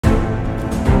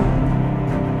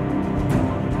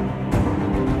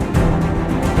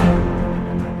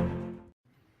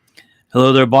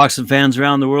Hello there, boxing fans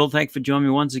around the world. Thanks for joining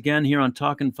me once again here on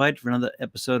Talkin Fight for another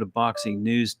episode of Boxing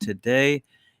News today.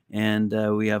 And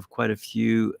we have quite a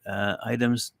few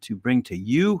items to bring to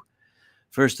you.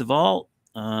 First of all,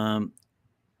 I'll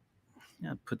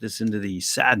put this into the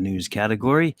sad news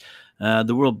category.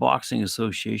 The World Boxing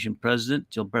Association president,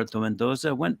 Gilberto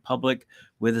Mendoza, went public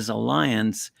with his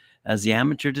alliance as the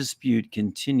amateur dispute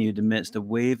continued amidst a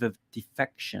wave of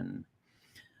defection.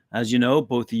 As you know,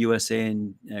 both the USA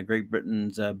and Great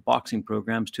Britain's boxing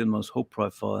programs, two of the most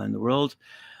high-profile in the world,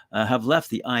 have left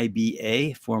the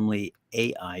IBA, formerly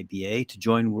AIBA, to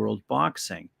join World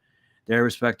Boxing. Their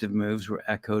respective moves were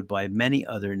echoed by many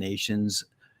other nations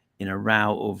in a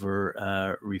row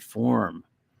over reform.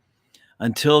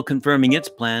 Until confirming its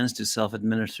plans to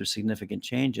self-administer significant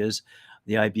changes,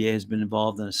 the IBA has been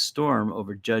involved in a storm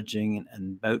over judging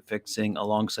and bout fixing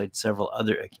alongside several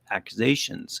other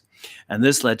accusations. And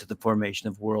this led to the formation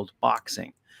of World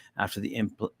Boxing after the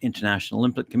International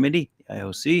Olympic Committee, the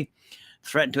IOC,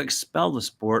 threatened to expel the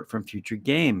sport from future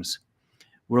games.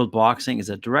 World Boxing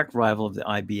is a direct rival of the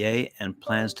IBA and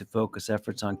plans to focus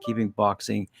efforts on keeping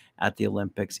boxing at the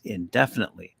Olympics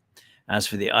indefinitely. As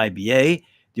for the IBA,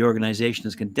 the organization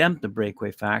has condemned the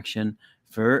breakaway faction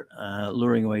for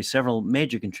luring away several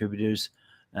major contributors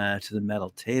to the medal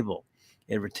table.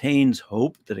 It retains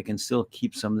hope that it can still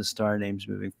keep some of the star names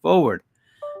moving forward.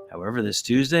 However, this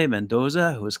Tuesday,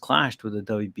 Mendoza, who has clashed with the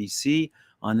WBC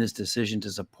on his decision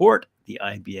to support the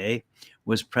IBA,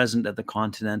 was present at the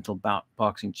Continental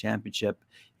Boxing Championship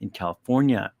in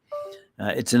California.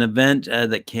 It's an event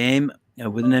that came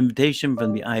with an invitation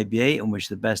from the IBA in which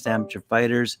the best amateur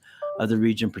fighters of the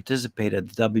region participated.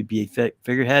 The WBA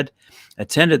figurehead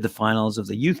attended the finals of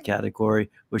the youth category,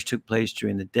 which took place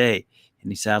during the day,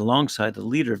 and he sat alongside the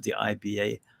leader of the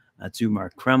IBA,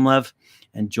 Zumar Kremlev,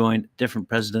 and joined different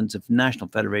presidents of national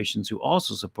federations who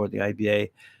also support the IBA,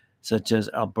 such as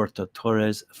Alberto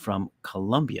Torres from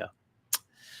Colombia.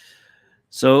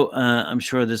 So I'm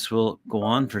sure this will go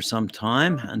on for some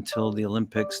time until the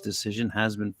Olympics decision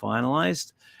has been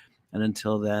finalized. And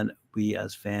until then, we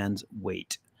as fans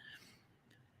wait.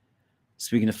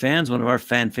 Speaking of fans, one of our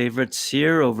fan favorites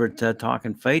here over at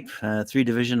Talkin Fight,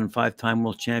 3-division and 5-time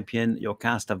world champion Yoka,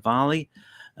 28-2,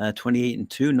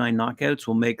 9 knockouts,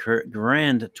 will make her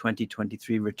grand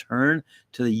 2023 return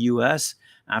to the U.S.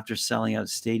 after selling out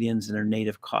stadiums in her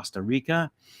native Costa Rica,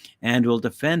 and will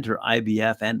defend her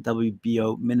IBF and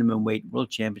WBO minimum weight world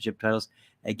championship titles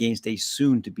against a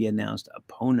soon-to-be-announced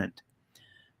opponent.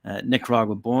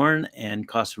 Nicaragua-born and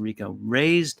Costa Rica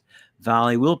raised,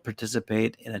 Valley will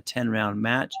participate in a 10-round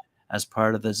match as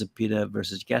part of the Zepeda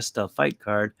versus Gestel fight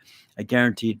card, a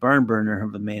guaranteed barn burner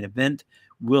of the main event.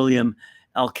 William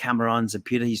El Cameron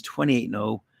Zepeda, he's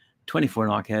 28-0, 24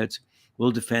 knockouts,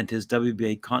 will defend his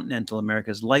WBA Continental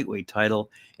America's lightweight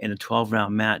title in a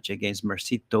 12-round match against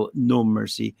Mercito No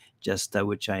Mercy Gesta,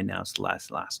 which I announced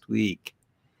last week.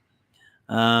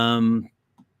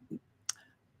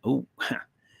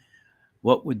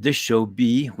 What would this show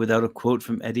be without a quote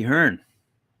from Eddie Hearn?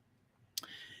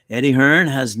 Eddie Hearn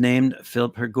has named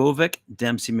Filip Hrgovic,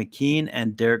 Dempsey McKean,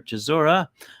 and Derek Chisora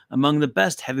among the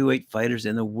best heavyweight fighters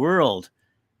in the world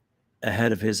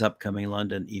ahead of his upcoming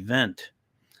London event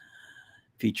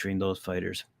featuring those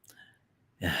fighters.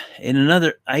 In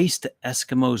another iced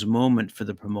Eskimos moment for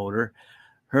the promoter,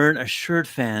 Hearn assured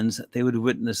fans that they would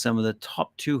witness some of the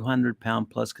top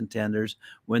 200-pound-plus contenders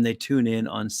when they tune in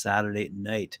on Saturday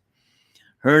night.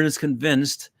 Hearn is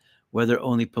convinced, whether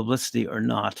only publicity or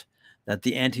not, that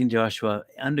the Anthony Joshua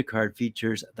undercard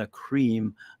features the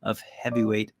cream of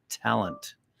heavyweight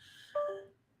talent.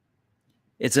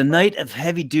 It's a night of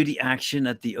heavy-duty action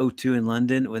at the O2 in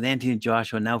London, with Anthony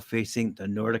Joshua now facing the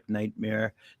Nordic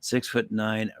Nightmare,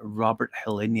 6'9" Robert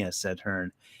Helenius, said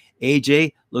Hearn.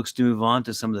 AJ looks to move on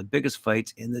to some of the biggest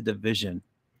fights in the division,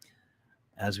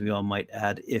 as we all might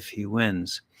add, if he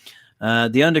wins.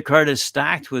 The undercard is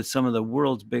stacked with some of the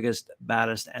world's biggest,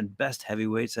 baddest, and best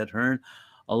heavyweights at Hearn,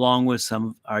 along with some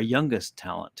of our youngest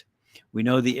talent. We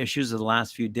know the issues of the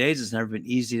last few days. It's never been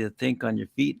easy to think on your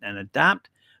feet and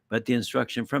adapt, but the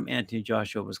instruction from Anthony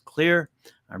Joshua was clear.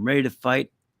 I'm ready to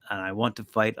fight, and I want to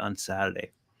fight on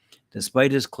Saturday.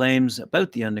 Despite his claims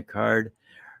about the undercard,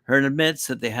 Hearn admits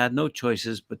that they had no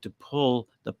choices but to pull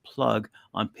the plug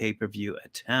on pay-per-view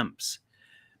attempts.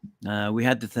 We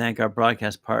had to thank our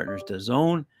broadcast partners,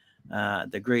 DAZN.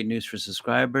 The great news for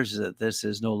subscribers is that this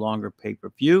is no longer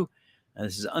pay-per-view.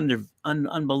 This is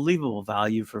unbelievable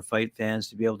value for fight fans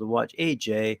to be able to watch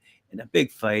AJ in a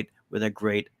big fight with a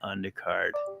great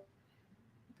undercard.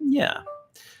 Yeah.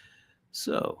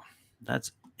 So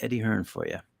that's Eddie Hearn for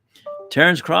you.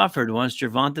 Terence Crawford wants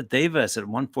Gervonta Davis at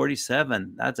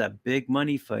 147. That's a big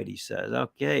money fight, he says.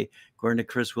 Okay. According to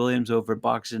Chris Williams over at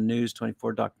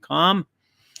boxingnews24.com,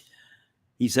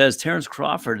 he says Terence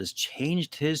Crawford has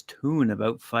changed his tune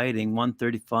about fighting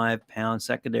 135-pound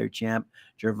secondary champ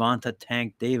Gervonta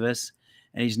Tank Davis,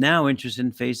 and he's now interested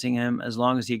in facing him as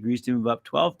long as he agrees to move up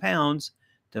 12 pounds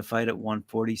to fight at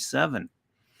 147.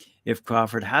 If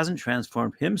Crawford hasn't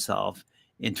transformed himself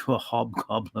into a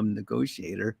hobgoblin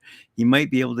negotiator, he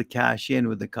might be able to cash in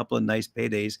with a couple of nice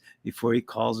paydays before he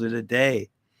calls it a day.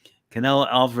 Canelo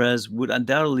Alvarez would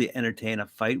undoubtedly entertain a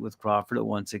fight with Crawford at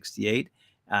 168,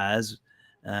 as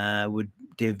would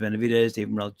Dave Benavidez, Dave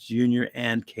Morrell Jr.,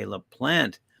 and Caleb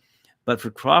Plant. But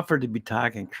for Crawford to be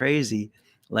talking crazy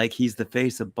like he's the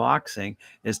face of boxing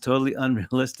is totally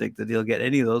unrealistic that he'll get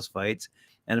any of those fights.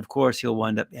 And of course, he'll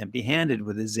wind up empty-handed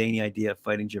with his zany idea of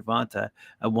fighting Gervonta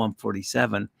at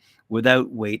 147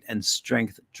 without weight and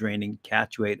strength draining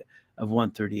catch weight of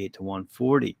 138 to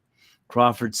 140.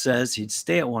 Crawford says he'd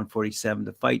stay at 147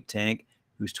 to fight Tank,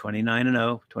 who's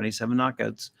 29-0, 27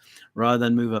 knockouts, rather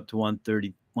than move up to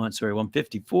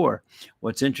 154.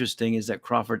 What's interesting is that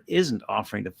Crawford isn't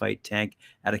offering to fight Tank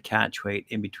at a catch weight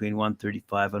in between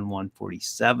 135 and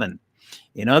 147.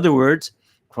 In other words,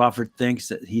 Crawford thinks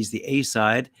that he's the A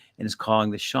side and is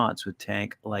calling the shots with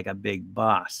Tank like a big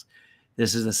boss.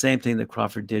 This is the same thing that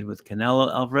Crawford did with Canelo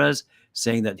Alvarez,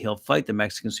 saying that he'll fight the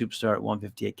Mexican superstar at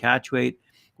 158 catch weight,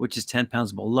 which is 10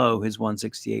 pounds below his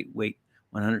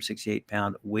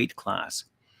 168-pound weight class.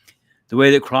 The way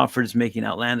that Crawford is making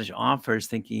outlandish offers,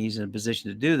 thinking he's in a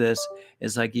position to do this,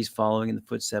 is like he's following in the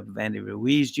footsteps of Andy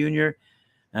Ruiz Jr.,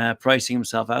 pricing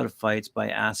himself out of fights by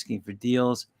asking for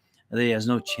deals that he has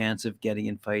no chance of getting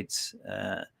in fights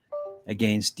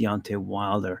against Deontay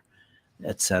Wilder,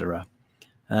 etc.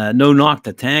 No knock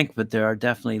to Tank, but there are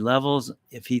definitely levels.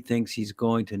 If he thinks he's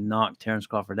going to knock Terence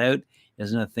Crawford out, he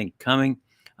has nothing coming.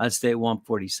 I'd stay at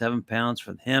 147 pounds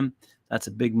for him. That's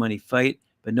a big money fight,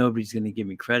 but nobody's going to give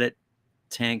me credit.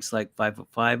 Tank's like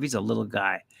 5'5". He's a little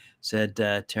guy, said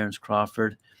Terence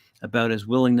Crawford about his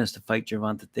willingness to fight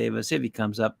Gervonta Davis if he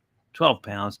comes up 12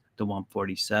 pounds to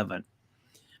 147.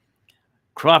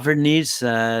 Crawford needs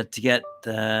to get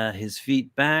his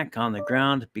feet back on the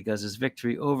ground because his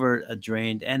victory over a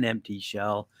drained and empty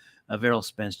shell of Errol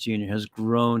Spence Jr. has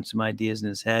grown some ideas in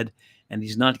his head, and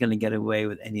he's not going to get away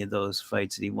with any of those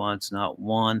fights that he wants, not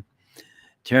one.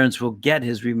 Terence will get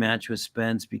his rematch with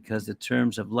Spence because the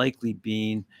terms have likely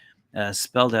been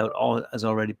spelled out as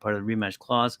already part of the rematch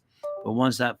clause. But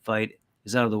once that fight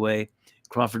is out of the way,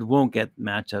 Crawford won't get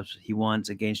matchups he wants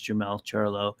against Jermell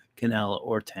Charlo, Canelo,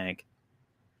 or Tank.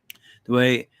 The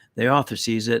way the author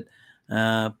sees it,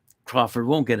 Crawford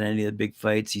won't get any of the big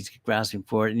fights. He's grasping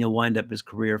for it, and he'll wind up his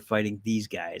career fighting these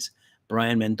guys: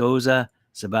 Brian Mendoza,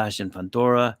 Sebastian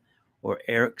Fundora, or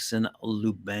Erickson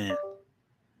Lubin.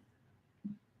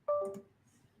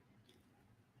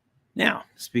 Now,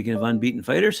 speaking of unbeaten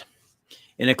fighters,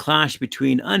 in a clash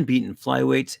between unbeaten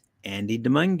flyweights, Andy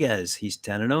Dominguez, he's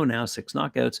 10-0 now, 6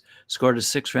 knockouts, scored a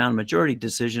 6-round majority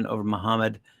decision over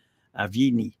Muhammad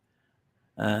Avni.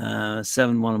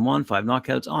 7-1-1, 5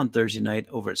 knockouts on Thursday night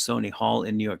over at Sony Hall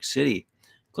in New York City.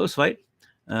 Close fight.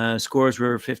 Scores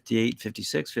were 58-56,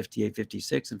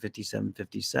 58-56, and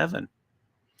 57-57.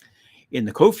 In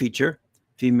the co-feature,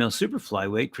 female super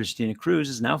flyweight Christina Cruz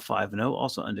is now 5-0,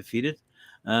 also undefeated.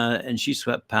 And she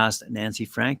swept past Nancy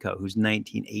Franco, who's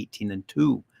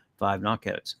 19-18-2, 5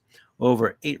 knockouts,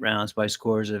 over 8 rounds by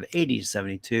scores of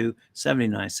 80-72,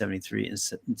 79-73, and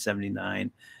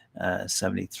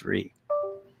 79-73.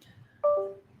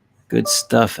 Good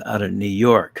stuff out of New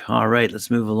York. All right,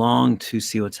 let's move along to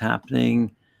see what's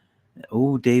happening.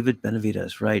 Oh, David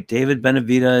Benavidez, right. David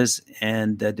Benavidez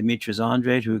and Demetrius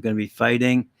Andrade, who are going to be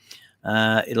fighting.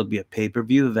 It'll be a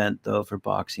pay-per-view event, though, for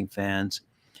boxing fans.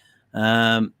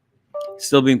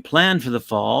 Still being planned for the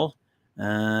fall,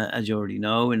 as you already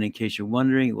know. And in case you're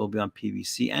wondering, it will be on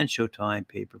PBC and Showtime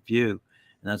pay-per-view.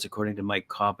 And that's according to Mike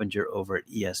Coppinger over at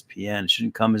ESPN. It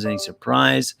shouldn't come as any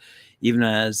surprise, even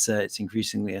as it's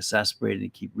increasingly exasperated to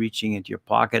keep reaching into your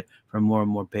pocket for more and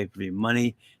more pay-per-view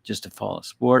money just to follow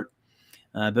sport.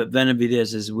 But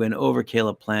Benavidez's win over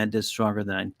Caleb Plant is stronger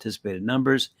than anticipated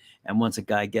numbers. And once a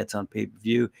guy gets on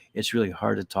pay-per-view, it's really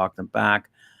hard to talk them back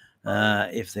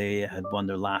if they had won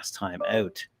their last time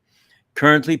out.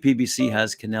 Currently, PBC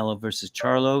has Canelo versus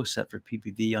Charlo set for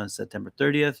PPV on September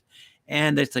 30th.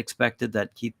 And it's expected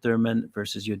that Keith Thurman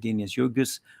versus Yodinius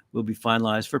Yogus will be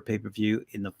finalized for pay-per-view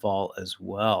in the fall as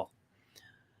well.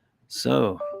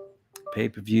 So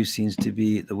pay-per-view seems to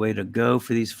be the way to go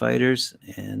for these fighters,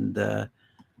 and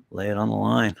lay it on the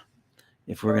line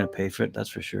if we're going to pay for it, that's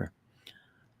for sure.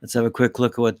 Let's have a quick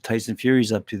look at what Tyson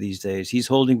Fury's up to these days. He's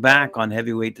holding back on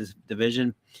heavyweight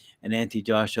division. An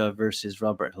anti-Joshua versus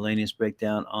Robert Helenius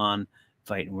breakdown on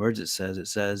Fighting Words. It says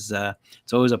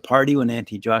it's always a party when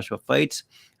anti-Joshua fights,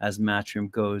 as Matchroom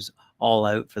goes all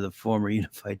out for the former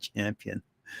unified champion.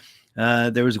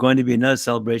 There was going to be another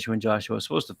celebration when Joshua was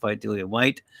supposed to fight Dillian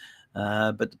White,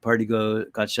 but the party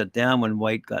got shut down when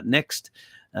White got nixed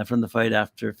from the fight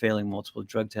after failing multiple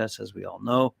drug tests, as we all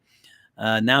know.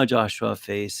 Now Joshua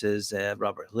faces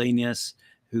Robert Helenius,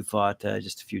 who fought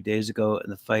just a few days ago,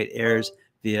 and the fight airs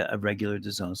via a regular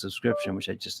DAZN subscription, which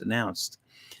I just announced.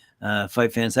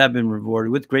 Fight fans have been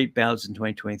rewarded with great bouts in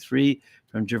 2023,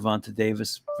 from Gervonta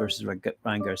Davis versus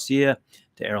Ryan Garcia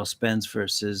to Errol Spence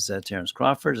versus Terence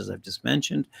Crawford, as I've just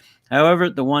mentioned. However,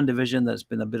 the one division that's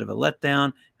been a bit of a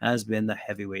letdown has been the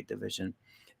heavyweight division.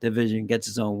 The division gets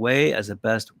its own way, as the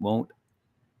best won't.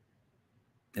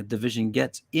 The division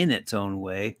gets in its own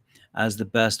way, as the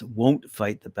best won't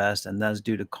fight the best, and that's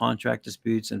due to contract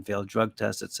disputes and failed drug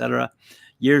tests, etc.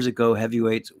 Years ago,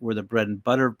 heavyweights were the bread and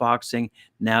butter of boxing.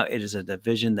 Now it is a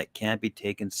division that can't be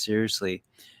taken seriously.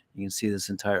 You can see this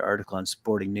entire article on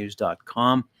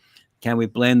sportingnews.com. Can we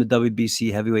blame the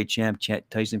WBC heavyweight champ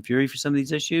Tyson Fury for some of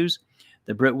these issues?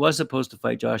 The Brit was supposed to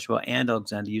fight Joshua and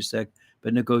Alexander Usyk,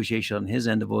 but negotiation on his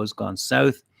end have always gone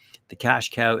south. The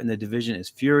cash cow in the division is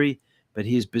Fury, but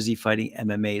he is busy fighting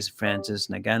MMA's Francis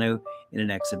Ngannou in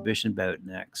an exhibition bout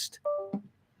next.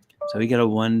 So we got to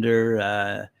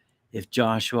wonder if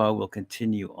Joshua will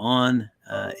continue on,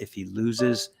 if he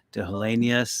loses to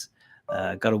Helenius.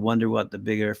 Got to wonder what the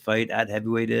bigger fight at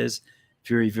heavyweight is,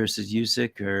 Fury versus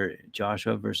Usyk or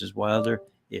Joshua versus Wilder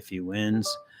if he wins.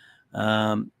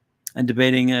 And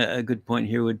debating a good point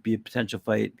here would be a potential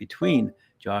fight between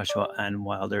Joshua and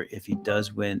Wilder if he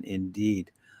does win indeed.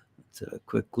 Let's have a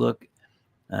quick look.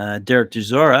 Derek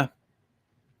Chisora,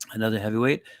 another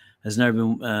heavyweight, has never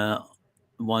been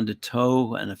one to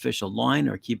toe an official line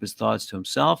or keep his thoughts to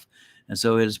himself. And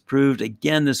so it has proved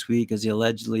again this week, as he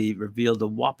allegedly revealed the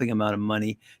whopping amount of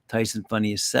money Tyson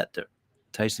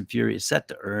Fury is set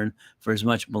to earn for his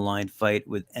much maligned fight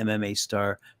with MMA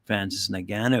star Francis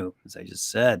Ngannou. As I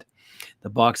just said, the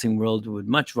boxing world would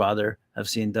much rather have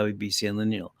seen WBC and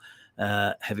lineal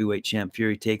heavyweight champ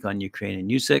Fury take on Ukrainian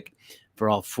Usyk for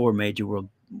all four major world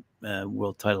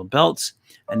title belts,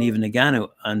 and even Ngannou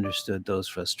understood those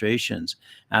frustrations.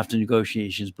 After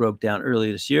negotiations broke down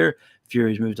early this year,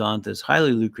 Fury's moved on to this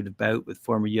highly lucrative bout with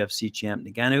former UFC champ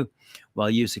Ngannou,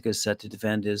 while Usyk is set to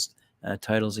defend his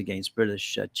titles against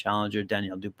British challenger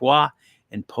Daniel Dubois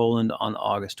in Poland on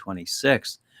August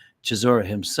 26th. Chisora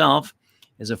himself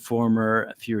is a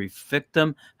former Fury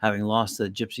victim, having lost to the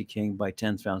Gypsy King by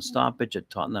 10th round stoppage at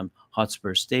Tottenham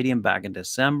Hotspur Stadium back in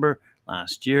December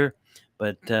last year.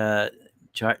 But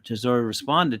Chisora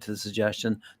responded to the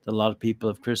suggestion that a lot of people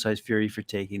have criticized Fury for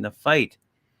taking the fight.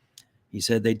 He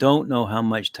said they don't know how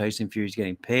much Tyson Fury is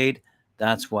getting paid.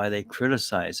 That's why they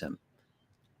criticize him.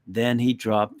 Then he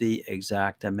dropped the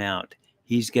exact amount.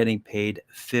 He's getting paid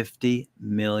 $50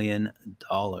 million.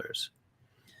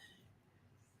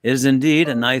 It is indeed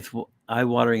a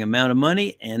eye-watering amount of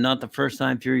money, and not the first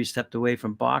time Fury stepped away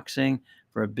from boxing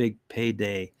for a big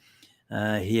payday.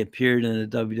 He appeared in a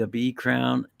WWE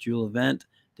Crown Jewel event,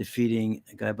 defeating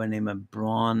a guy by the name of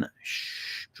Braun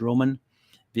Strowman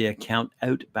via count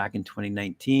out back in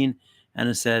 2019, and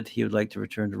has said he would like to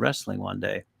return to wrestling one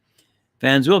day.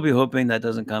 Fans will be hoping that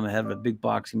doesn't come ahead of a big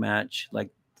boxing match like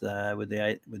with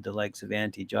the likes of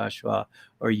Joshua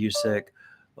or Usyk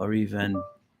or even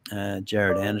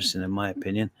Jared Anderson, in my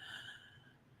opinion.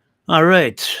 All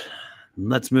right,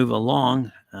 let's move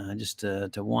along just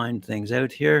to wind things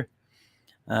out here.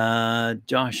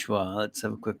 Joshua, let's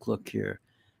have a quick look here.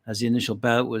 As the initial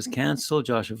bout was canceled,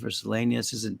 Joshua versus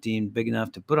Helenius isn't deemed big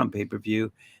enough to put on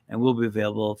pay-per-view and will be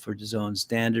available for DAZN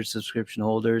standard subscription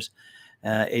holders.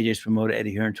 AJ's promoter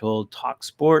Eddie Hearn told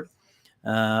TalkSport,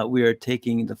 we are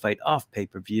taking the fight off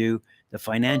pay-per-view. The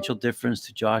financial difference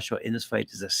to Joshua in this fight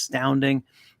is astounding,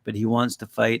 but he wants to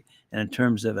fight. And in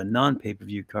terms of a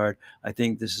non-pay-per-view card, I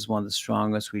think this is one of the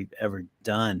strongest we've ever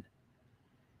done.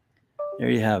 There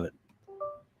you have it.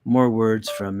 More words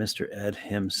from Mr. Ed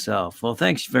himself. Well,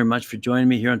 thanks very much for joining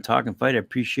me here on Talkin' Fight. I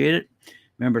appreciate it.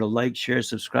 Remember to like, share,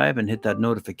 subscribe, and hit that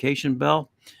notification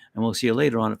bell. And we'll see you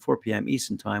later on at 4 p.m.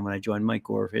 Eastern Time when I join Mike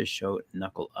Gore of his show,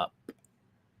 Knuckle Up.